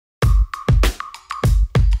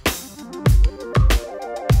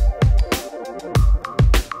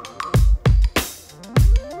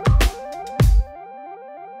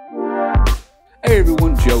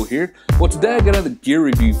here. Well, today I got another gear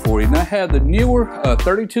review for you, and I have the Neewer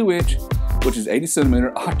 32-inch, which is 80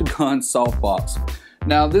 centimeter Octagonal Softbox.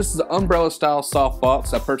 Now, this is an umbrella style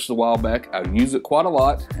softbox I purchased a while back. I use it quite a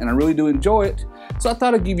lot, and I really do enjoy it, so I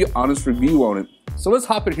thought I'd give you an honest review on it. So let's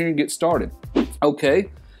hop in here and get started.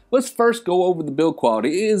 Okay, let's first go over the build quality.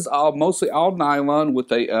 It is mostly all nylon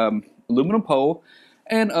with a aluminum pole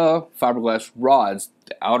and fiberglass rods.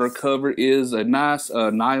 The outer cover is a nice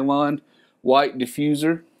nylon white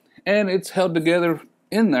diffuser, and it's held together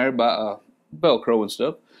in there by Velcro and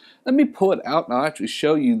stuff. Let me pull it out and I'll actually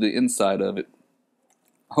show you the inside of it.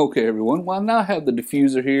 Okay, everyone, well, I now have the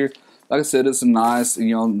diffuser here. Like I said, it's a nice,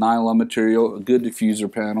 nylon material, a good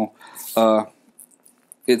diffuser panel.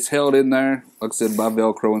 It's held in there, like I said, by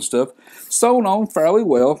Velcro and stuff. Sewn on fairly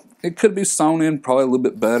well. It could be sewn in probably a little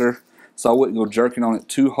bit better, so I wouldn't go jerking on it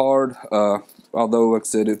too hard. Although, like I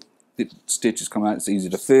said, if stitches come out, it's easy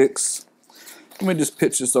to fix. Let me just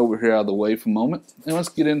pitch this over here out of the way for a moment, and let's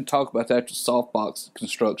get in and talk about the actual softbox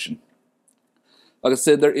construction. Like I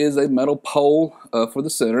said, there is a metal pole for the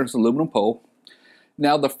center. It's an aluminum pole.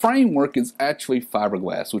 Now, the framework is actually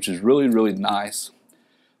fiberglass, which is really, really nice.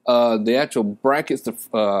 The actual brackets,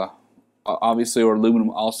 obviously, are aluminum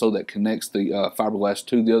also that connects the fiberglass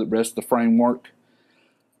to the rest of the framework.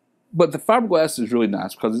 But the fiberglass is really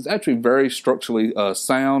nice because it's actually very structurally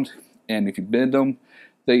sound, and if you bend them,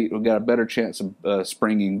 they got a better chance of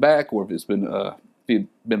springing back. Or if it's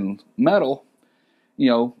been metal,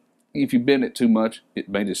 if you bend it too much, it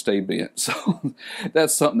may just stay bent. So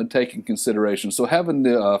that's something to take in consideration. So having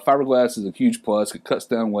the fiberglass is a huge plus. It cuts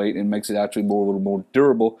down weight and makes it actually a little more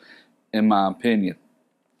durable, in my opinion.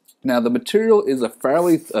 Now, the material is a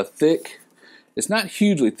fairly thick, it's not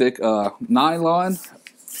hugely thick, nylon.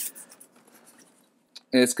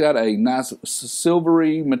 It's got a nice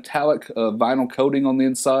silvery metallic vinyl coating on the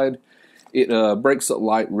inside. It breaks up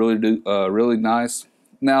light really nice.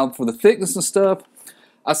 Now, for the thickness and stuff,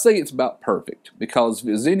 I say it's about perfect, because if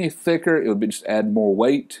it was any thicker, it would just add more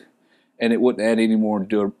weight, and it wouldn't add any more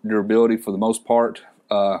durability for the most part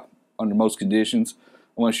under most conditions,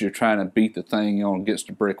 unless you're trying to beat the thing against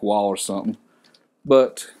a brick wall or something.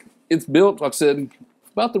 But it's built, like I said,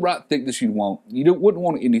 about the right thickness you'd want. You wouldn't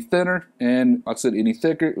want it any thinner, and like I said, any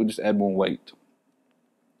thicker, it would just add more weight.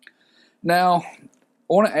 Now,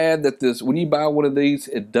 I want to add that when you buy one of these,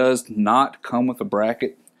 it does not come with a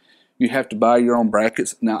bracket. You have to buy your own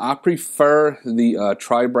brackets. Now, I prefer the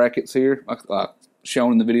tri-brackets here, like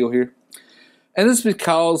shown in the video here. And this is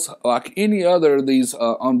because, like any other of these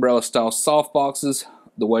umbrella-style softboxes,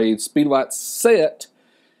 the way Speedlite's set,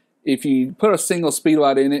 if you put a single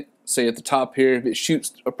Speedlite in it, say at the top here, if it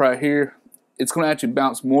shoots up right here, it's going to actually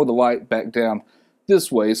bounce more of the light back down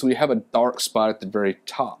this way, so we have a dark spot at the very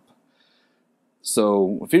top.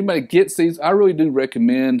 So if anybody gets these, I really do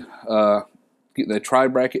recommend getting a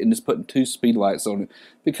tri-bracket and just putting 2 Speedlites on it,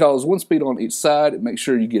 because one speed on each side, it makes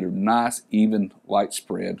sure you get a nice even light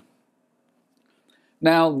spread.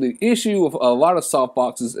 Now, the issue with a lot of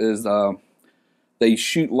softboxes is they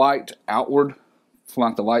shoot light outward from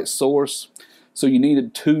like the light source, so you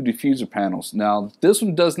needed 2 diffuser panels. Now, this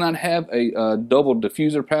one does not have a double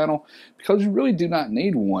diffuser panel, because you really do not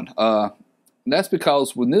need one. That's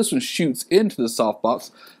because when this one shoots into the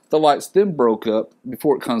softbox, the lights then broke up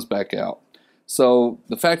before it comes back out. So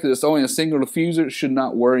the fact that it's only a single diffuser should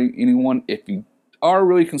not worry anyone. If you are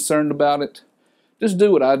really concerned about it, just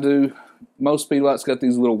do what I do. Most Speedlites got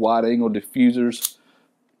these little wide angle diffusers.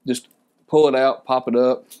 Just pull it out, pop it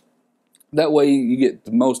up. That way you get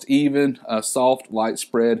the most even, soft light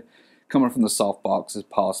spread coming from the softbox as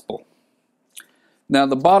possible. Now,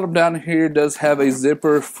 the bottom down here does have a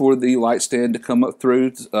zipper for the light stand to come up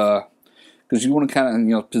through, because you want to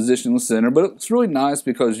kind of position in the center. But it's really nice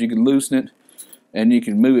because you can loosen it and you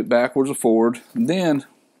can move it backwards or forward. And then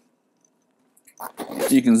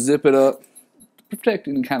you can zip it up to protect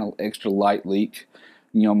any kind of extra light leak,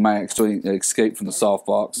 might actually escape from the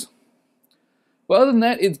softbox. But other than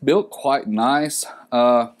that, it's built quite nice.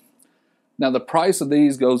 Now, the price of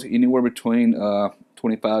these goes anywhere between $25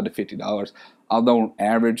 to $50. Although on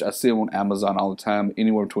average, I see them on Amazon all the time,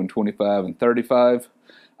 anywhere between $25 and $35.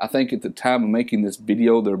 I think at the time of making this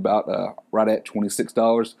video, they're about right at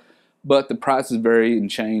 $26. But the prices vary and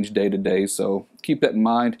change day to day, so keep that in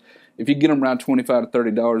mind. If you get them around $25 to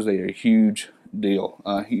 $30, they are a huge deal,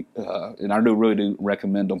 and I really do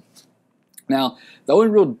recommend them. Now, the only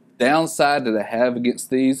real downside that I have against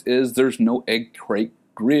these is there's no egg crate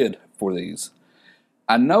grid for these.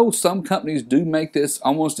 I know some companies do make this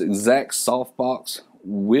almost exact softbox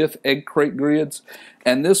with egg crate grids,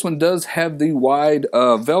 and this one does have the wide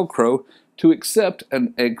Velcro to accept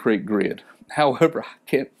an egg crate grid. However, I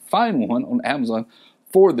can't find one on Amazon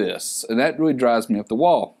for this, and that really drives me up the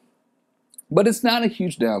wall. But it's not a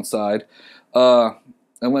huge downside,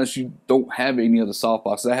 unless you don't have any other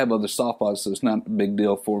softboxes. I have other softboxes, so it's not a big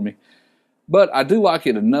deal for me. But I do like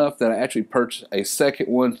it enough that I actually purchased a second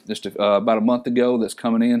one just about a month ago that's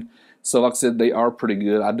coming in. So like I said, they are pretty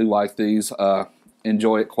good. I do like these.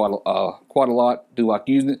 Enjoy it quite a lot. Do like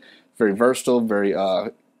using it. Very versatile, very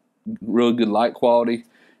really good light quality,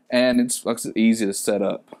 and it's like I said, easy to set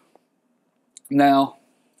up. Now,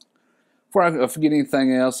 before I forget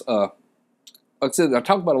anything else, like I said, I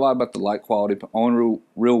talk about a lot about the light quality, but the only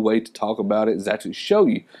real way to talk about it is actually show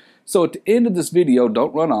you. So at the end of this video,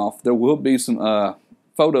 don't run off. There will be some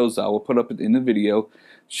photos I will put up at the end of the video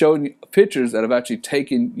showing you pictures that I've actually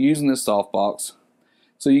taken using this softbox,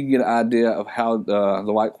 so you can get an idea of how the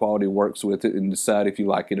light quality works with it and decide if you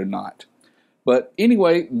like it or not. But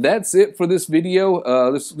anyway, that's it for this video.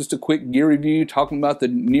 This is just a quick gear review talking about the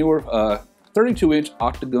Neewer 32-inch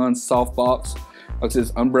Octagon softbox. Like I said,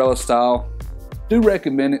 it's umbrella style. Do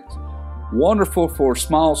recommend it. Wonderful for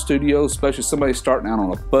small studios, especially somebody starting out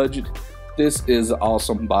on a budget. This is an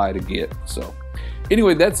awesome buy to get. So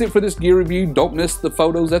anyway, that's it for this gear review. Don't miss the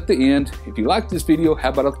photos at the end. If you like this video, how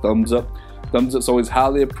about a thumbs up? Thumbs up's always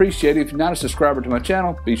highly appreciated. If you're not a subscriber to my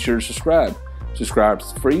channel, be sure to subscribe. Subscribe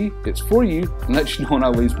is free, it's for you, and lets you know when I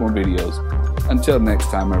release more videos. Until next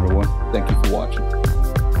time, everyone, thank you for watching.